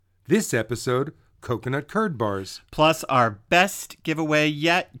This episode, coconut curd bars. Plus our best giveaway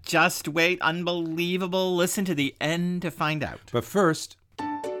yet. Just wait. Unbelievable. Listen to the end to find out. But first,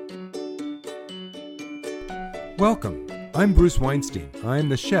 welcome. I'm Bruce Weinstein. I'm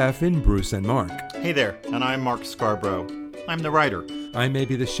the chef in Bruce and Mark. Hey there, and I'm Mark Scarborough. I'm the writer. I may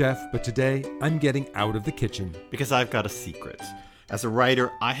be the chef, but today I'm getting out of the kitchen. Because I've got a secret. As a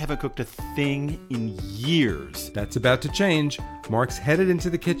writer, I haven't cooked a thing in years. That's about to change. Mark's headed into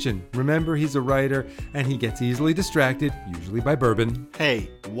the kitchen. Remember, he's a writer, and he gets easily distracted, usually by bourbon. Hey,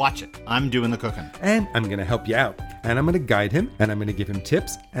 watch it. I'm doing the cooking. And I'm going to help you out. And I'm going to guide him, and I'm going to give him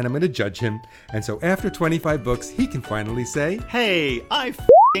tips, and I'm going to judge him. And so after 25 books, he can finally say, hey, I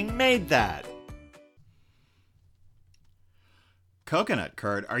f***ing made that. Coconut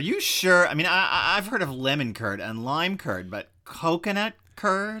curd? Are you sure? I mean, I've heard of lemon curd and lime curd, but coconut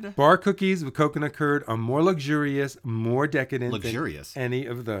curd? Bar cookies with coconut curd are more luxurious, more decadent Luxurious? than any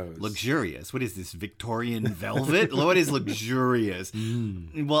of those. Luxurious? What is this, Victorian velvet? What is luxurious?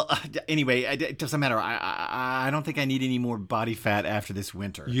 Well, anyway, it doesn't matter. I don't think I need any more body fat after this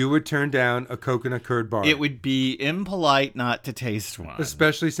winter. You would turn down a coconut curd bar. It would be impolite not to taste one.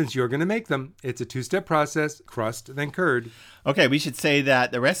 Especially since you're going to make them. It's a two-step process, crust, then curd. Okay, we should say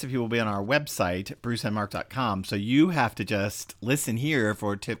that the recipe will be on our website, bruceandmark.com, so you have to just listen here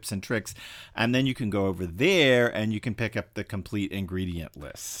for tips and tricks, and then you can go over there and you can pick up the complete ingredient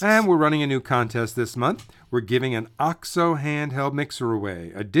list. And we're running a new contest this month. We're giving an OXO handheld mixer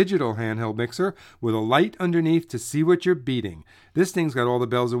away, a digital handheld mixer with a light underneath to see what you're beating. This thing's got all the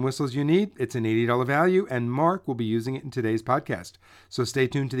bells and whistles you need. It's an $80 value, and Mark will be using it in today's podcast. So stay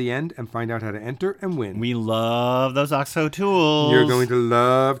tuned to the end and find out how to enter and win. We love those OXO tools. You're going to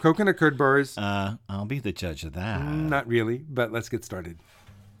love coconut curd bars. I'll be the judge of that. Not really, but let's get started.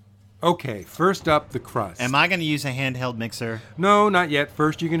 Okay, first up, the crust. Am I going to use a handheld mixer? No, not yet.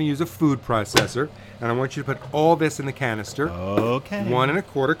 First, you're going to use a food processor, and I want you to put all this in the canister. Okay. 1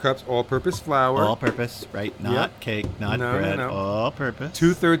 1/4 cups all-purpose flour. All-purpose, right? Not cake, not bread. No. All-purpose.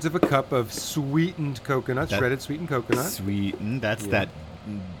 2/3 of a cup of sweetened coconut, shredded sweetened coconut. Sweetened. That's that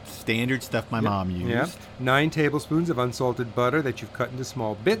standard stuff my mom used. Yeah. 9 tablespoons of unsalted butter that you've cut into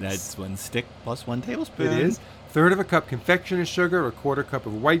small bits. That's 1 stick plus 1 tablespoon. It is. 1/3 of a cup confectioner's sugar, 1/4 cup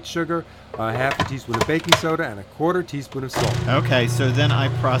of white sugar, 1/2 teaspoon of baking soda, and 1/4 teaspoon of salt. Okay, so then I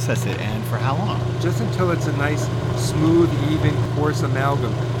process it, and for how long? Just until it's a nice, smooth, even, coarse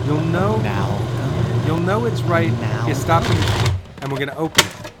amalgam. You'll know it's right. You stop it, and we're going to open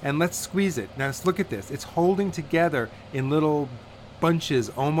it. And let's squeeze it. Now, let's look at this. It's holding together in little bunches,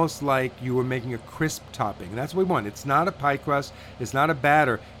 almost like you were making a crisp topping. That's what we want. It's not a pie crust. It's not a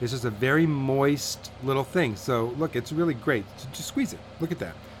batter. It's just a very moist little thing. So, look, it's really great. Just squeeze it. Look at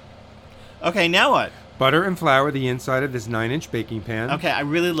that. Okay, now what? Butter and flour the inside of this 9-inch baking pan. Okay, I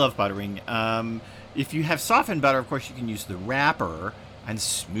really love buttering. If you have softened butter, of course, you can use the wrapper and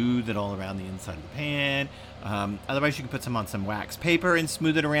smooth it all around the inside of the pan. Otherwise, you can put some on some wax paper and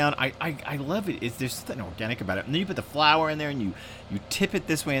smooth it around. I love it. There's something organic about it. And then you put the flour in there and you tip it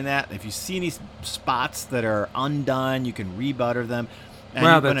this way and that. If you see any spots that are undone, you can re-butter them. And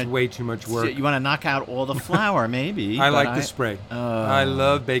wow, that's way too much work. You want to knock out all the flour, maybe. I like the spray. I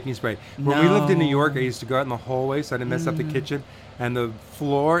love baking spray. When we lived in New York, I used to go out in the hallway so I didn't mess up the kitchen. And the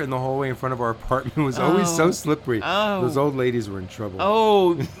floor in the hallway in front of our apartment was always so slippery. Those old ladies were in trouble.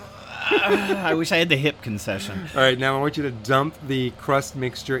 I wish I had the hip concession. All right, now I want you to dump the crust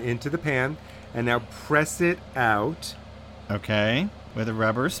mixture into the pan. And now press it out. Okay. With a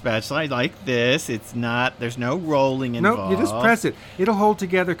rubber spatula like this. There's no rolling involved. No, you just press it. It'll hold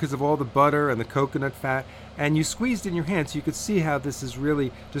together because of all the butter and the coconut fat. And you squeezed in your hand, so you could see how this is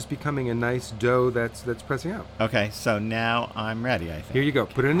really just becoming a nice dough that's pressing out. Okay, so now I'm ready, I think. Here you go.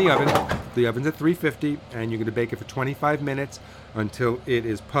 Put it in the oven. The oven's at 350, and you're going to bake it for 25 minutes until it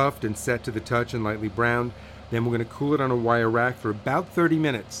is puffed and set to the touch and lightly browned. Then we're going to cool it on a wire rack for about 30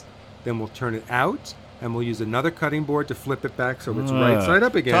 minutes. Then we'll turn it out, and we'll use another cutting board to flip it back so it's right side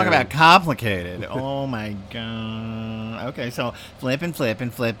up again. Talk about complicated. Oh, my God. Okay, so flip and flip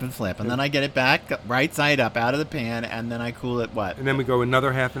and flip and flip. And then I get it back right side up out of the pan, and then I cool it what? And then we go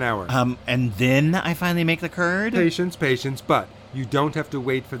another half an hour. And then I finally make the curd? Patience, but you don't have to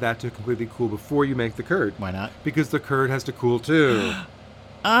wait for that to completely cool before you make the curd. Why not? Because the curd has to cool, too.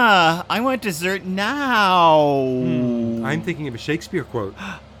 I want dessert now. I'm thinking of a Shakespeare quote.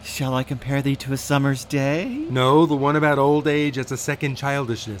 Shall I compare thee to a summer's day? No, the one about old age as a second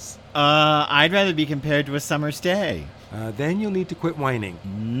childishness. I'd rather be compared to a summer's day. Then you'll need to quit whining.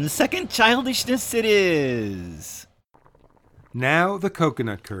 Second childishness it is. Now the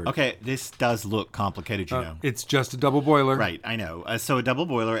coconut curd. Okay, this does look complicated, you know. It's just a double boiler. Right, I know. So a double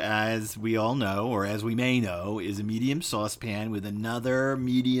boiler, as we all know, or as we may know, is a medium saucepan with another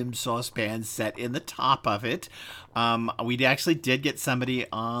medium saucepan set in the top of it. We actually did get somebody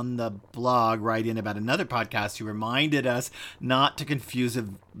on the blog write in about another podcast who reminded us not to confuse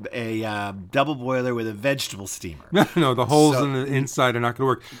a double boiler with a vegetable steamer. No, the holes in the inside are not going to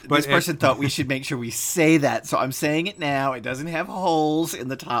work. But this person thought we should make sure we say that, so I'm saying it now. It doesn't have holes in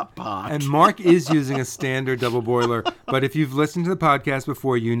the top pot. And Mark is using a standard double boiler, but if you've listened to the podcast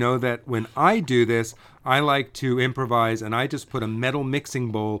before, you know that when I do this, I like to improvise, and I just put a metal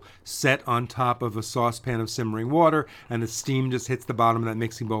mixing bowl set on top of a saucepan of simmering water, and the steam just hits the bottom of that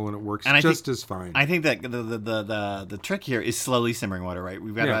mixing bowl, and it works just as fine. I think that the trick here is slowly simmering water, right?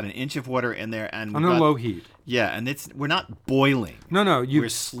 We've got about an inch of water in there, and on a low heat. Yeah, and we're not boiling. No, we're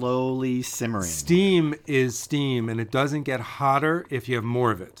slowly simmering. Steam is steam, and it doesn't get hotter if you have more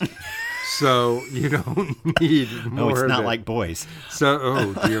of it. So you don't need more. Oh, it's not of it. like boys. So,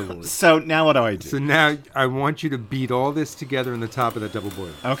 oh dear Lord. So now what do I do? So now I want you to beat all this together in the top of that double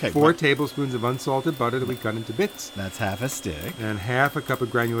boiler. Okay. 4 tablespoons of unsalted butter that we cut into bits. That's half a stick. And half a cup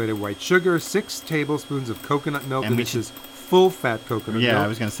of granulated white sugar. 6 tablespoons of coconut milk, and this is full fat coconut milk. Yeah, I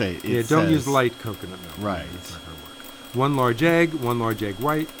was going to say. Don't use light coconut milk. Right. It's not going to work. 1 large egg, 1 large egg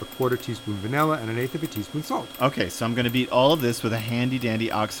white, a 1/4 teaspoon vanilla, and 1/8 of a teaspoon salt. Okay, so I'm going to beat all of this with a handy dandy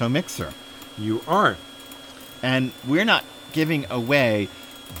OXO mixer. You are. And we're not giving away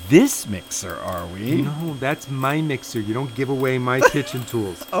this mixer, are we? No, that's my mixer. You don't give away my kitchen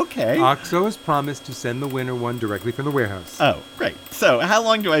tools. Okay. OXO has promised to send the winner one directly from the warehouse. Oh, great. So how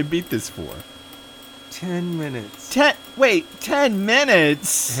long do I beat this for? 10 minutes. 10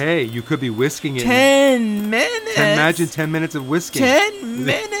 minutes? Hey, you could be whisking it. 10 minutes? Imagine 10 minutes of whisking. 10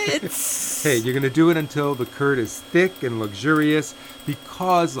 minutes? Hey, you're going to do it until the curd is thick and luxurious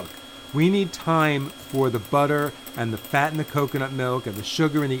because, look, we need time for the butter and the fat in the coconut milk and the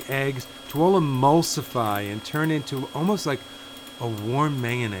sugar and the eggs to all emulsify and turn into almost like a warm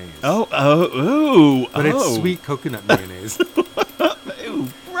mayonnaise. Ooh. But it's sweet coconut mayonnaise. Ooh,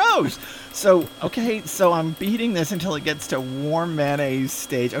 gross. So I'm beating this until it gets to warm mayonnaise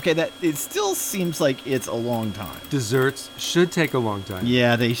stage. Okay, it still seems like it's a long time. Desserts should take a long time.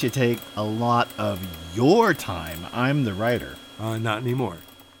 Yeah, they should take a lot of your time. I'm the writer. Not anymore.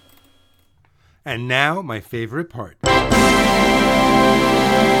 And now, my favorite part.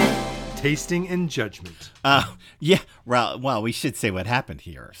 Tasting and judgment. Yeah, well, we should say what happened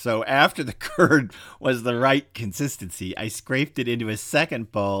here. So after the curd was the right consistency, I scraped it into a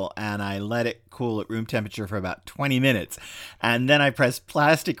second bowl and I let it cool at room temperature for about 20 minutes. And then I pressed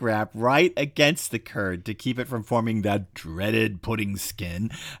plastic wrap right against the curd to keep it from forming that dreaded pudding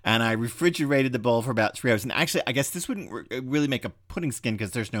skin. And I refrigerated the bowl for about 3 hours. And actually, I guess this wouldn't really make a pudding skin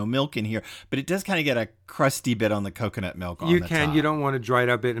because there's no milk in here, but it does kind of get a crusty bit on the coconut milk on the top. You don't want to dry it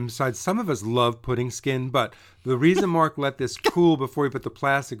out a bit. And besides, some of us love pudding skin, but the reason Mark let this cool before he put the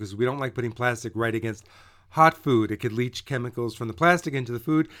plastic is we don't like putting plastic right against hot food. It could leach chemicals from the plastic into the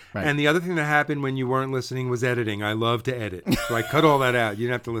food. Right. And the other thing that happened when you weren't listening was editing. I love to edit. So I cut all that out. You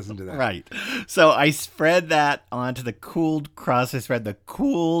didn't have to listen to that. Right. So I spread that onto the cooled crust. I spread the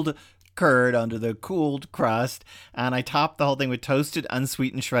cooled curd onto the cooled crust, and I topped the whole thing with toasted,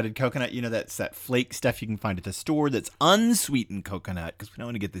 unsweetened, shredded coconut. You know, that's that flake stuff you can find at the store that's unsweetened coconut, because we don't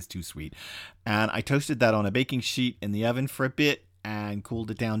want to get this too sweet. And I toasted that on a baking sheet in the oven for a bit and cooled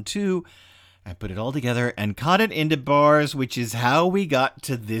it down too. I put it all together and cut it into bars, which is how we got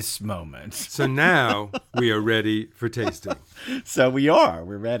to this moment. So now we are ready for tasting.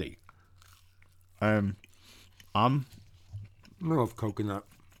 We're ready. I love coconut.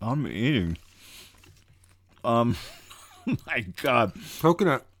 I'm eating. My God.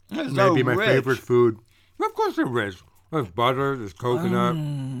 Coconut may be my favorite food. Of course it is. There's butter, there's coconut.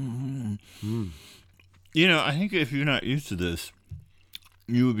 You know, I think if you're not used to this,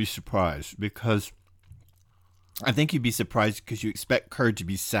 you would be surprised because I think you'd be surprised because you expect curd to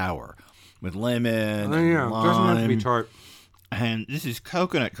be sour with lemon and lime. It doesn't have to be tart. And this is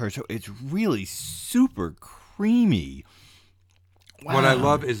coconut curd, so it's really super creamy. Wow. What I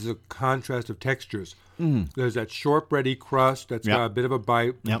love is the contrast of textures. There's that shortbready crust that's got a bit of a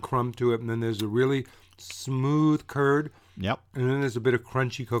bite and crumb to it, and then there's a really smooth curd. Yep. And then there's a bit of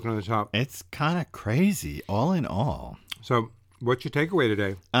crunchy coconut on the top. It's kind of crazy, all in all. So, what's your takeaway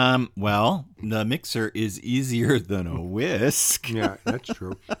today? Well, the mixer is easier than a whisk. Yeah, that's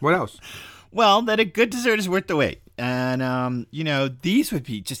true. What else? Well, that a good dessert is worth the wait. And, these would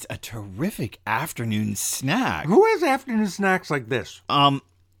be just a terrific afternoon snack. Who has afternoon snacks like this?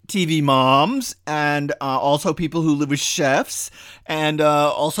 TV moms, and also people who live with chefs, and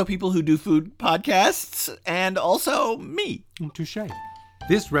also people who do food podcasts, and also me. Touche.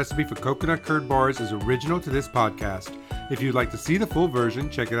 This recipe for coconut curd bars is original to this podcast. If you'd like to see the full version,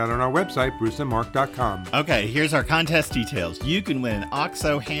 check it out on our website, bruceandmark.com. Okay, here's our contest details. You can win an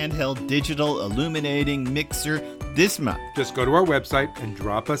OXO handheld digital illuminating mixer this month. Just go to our website and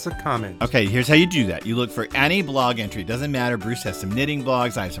drop us a comment. Okay, here's how you do that. You look for any blog entry. It doesn't matter. Bruce has some knitting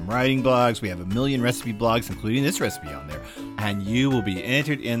blogs. I have some writing blogs. We have a million recipe blogs, including this recipe on there. And you will be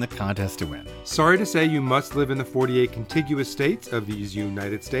entered in the contest to win. Sorry to say you must live in the 48 contiguous states of these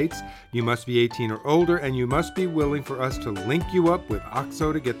United States. You must be 18 or older, and you must be willing for us to link you up with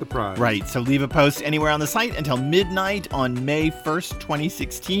OXO to get the prize. Right, so leave a post anywhere on the site until midnight on May 1st,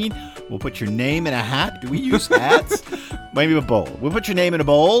 2016. We'll put your name in a hat. Do we use hats? Maybe a bowl. We'll put your name in a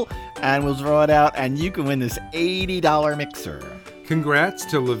bowl, and we'll draw it out, and you can win this $80 mixer. Congrats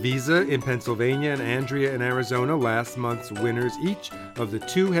to Lavisa in Pennsylvania and Andrea in Arizona, last month's winners each of the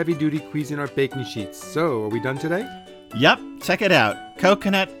 2 heavy-duty Cuisinart baking sheets. So, are we done today? Yep, check it out.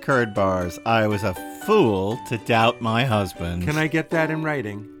 Coconut curd bars. I was a fool to doubt my husband. Can I get that in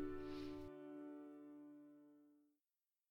writing?